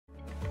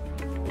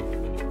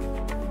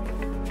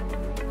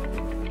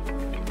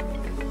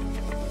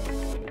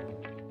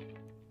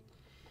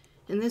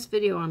In this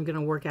video, I'm going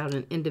to work out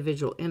an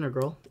individual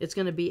integral. It's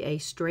going to be a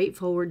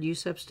straightforward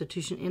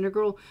U-substitution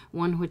integral,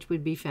 one which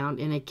would be found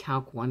in a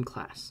Calc 1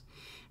 class.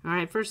 All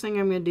right, first thing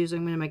I'm going to do is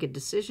I'm going to make a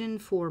decision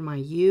for my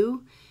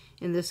u.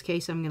 In this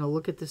case, I'm going to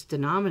look at this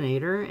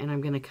denominator, and I'm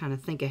going to kind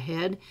of think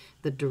ahead.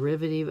 The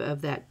derivative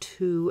of that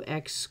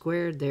 2x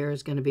squared there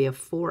is going to be a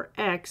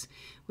 4x,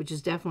 which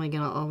is definitely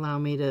going to allow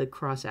me to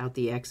cross out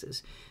the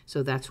x's.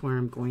 So that's where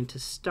I'm going to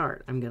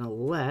start. I'm going to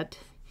let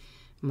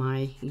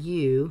my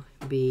u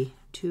be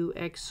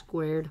 2x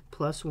squared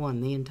plus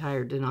 1, the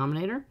entire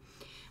denominator.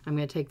 I'm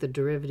going to take the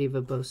derivative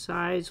of both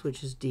sides,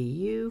 which is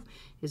du,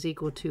 is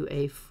equal to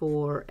a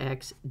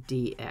 4x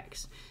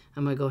dx.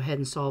 I'm going to go ahead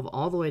and solve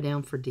all the way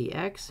down for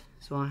dx.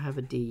 So I'll have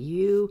a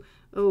du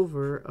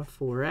over a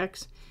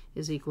 4x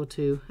is equal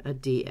to a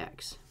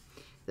dx.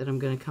 Then I'm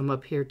going to come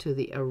up here to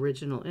the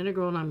original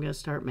integral, and I'm going to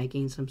start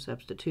making some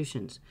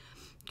substitutions.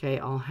 Okay,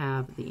 I'll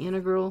have the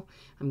integral.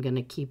 I'm going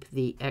to keep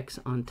the x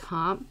on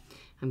top.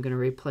 I'm going to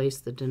replace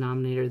the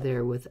denominator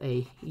there with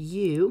a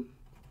u.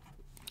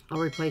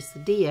 I'll replace the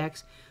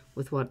dx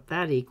with what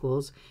that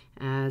equals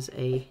as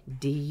a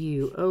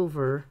du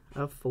over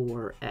a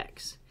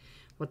 4x.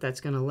 What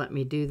that's going to let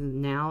me do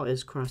now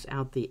is cross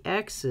out the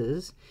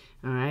x's,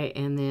 all right,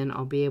 and then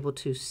I'll be able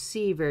to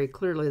see very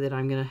clearly that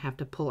I'm going to have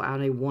to pull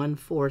out a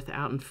 1/4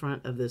 out in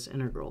front of this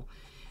integral.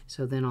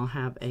 So then I'll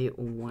have a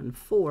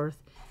 1/4,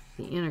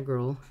 the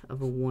integral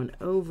of a 1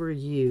 over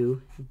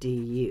u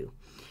du.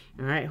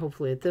 All right,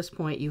 hopefully at this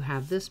point you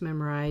have this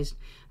memorized.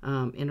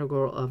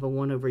 Integral of a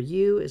 1 over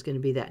u is going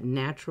to be that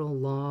natural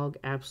log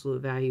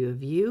absolute value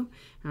of u.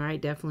 All right,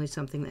 definitely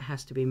something that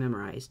has to be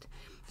memorized.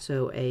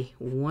 So a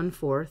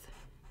 1/4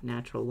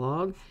 natural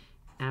log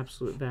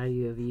absolute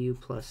value of u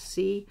plus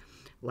c.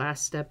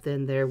 Last step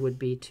then there would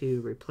be to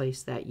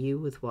replace that u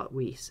with what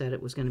we said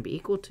it was going to be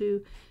equal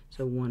to.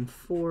 So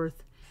 1/4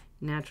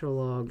 natural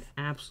log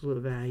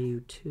absolute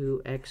value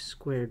 2x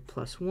squared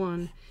plus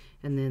 1,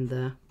 and then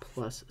the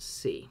plus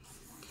c.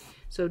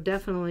 So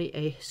definitely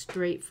a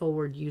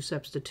straightforward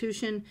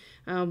U-substitution,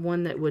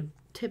 one that would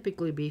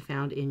typically be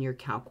found in your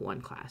Calc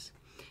 1 class.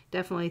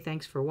 Definitely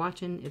thanks for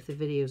watching. If the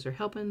videos are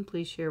helping,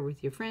 please share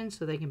with your friends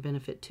so they can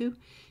benefit too.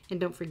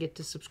 And don't forget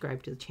to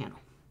subscribe to the channel.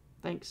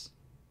 Thanks.